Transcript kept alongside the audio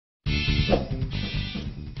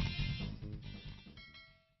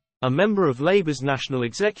A member of Labour's National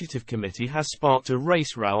Executive Committee has sparked a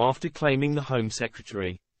race row after claiming the Home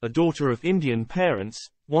Secretary, a daughter of Indian parents,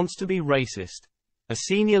 wants to be racist. A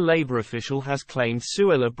senior Labour official has claimed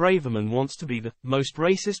Suella Braverman wants to be the most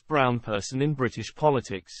racist brown person in British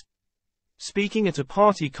politics. Speaking at a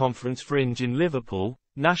party conference for Nguồn in Liverpool,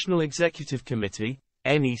 National Executive Committee,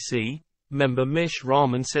 NEC, member Mish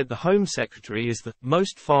Rahman said the Home Secretary is the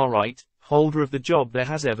most far-right holder of the job there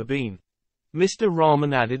has ever been. Mr.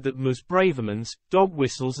 Rahman added that Ms. Braverman's dog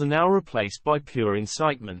whistles are now replaced by pure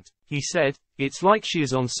incitement. He said, "It's like she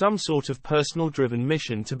is on some sort of personal-driven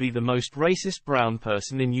mission to be the most racist brown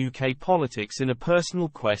person in UK politics in a personal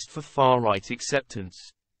quest for far-right acceptance."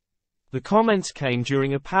 The comments came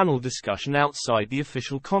during a panel discussion outside the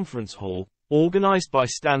official conference hall, organised by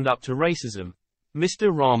Stand Up to Racism.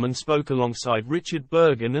 Mr. Rahman spoke alongside Richard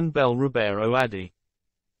Bergen and Bel Ribeiro Addy.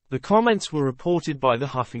 The comments were reported by the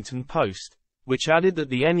Huffington Post, which added that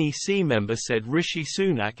the NEC member said Rishi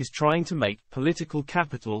Sunak is trying to make political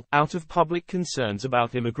capital out of public concerns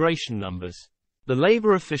about immigration numbers. The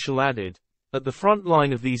Labour official added, "At the front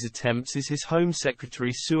line of these attempts is his Home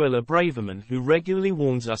Secretary Suella Braverman, who regularly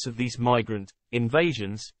warns us of these migrant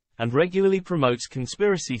invasions, and regularly promotes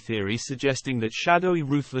conspiracy theories suggesting that shadowy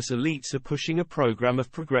ruthless elites are pushing a program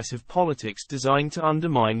of progressive politics designed to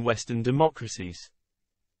undermine Western democracies."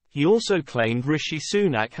 He also claimed Rishi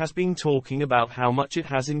Sunak has been talking about how much it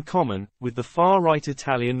has in common with the far-right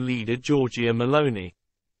Italian leader Giorgia Meloni.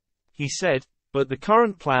 He said, "But the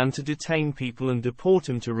current plan to detain people and deport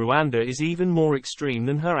them to Rwanda is even more extreme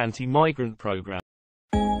than her anti-migrant program."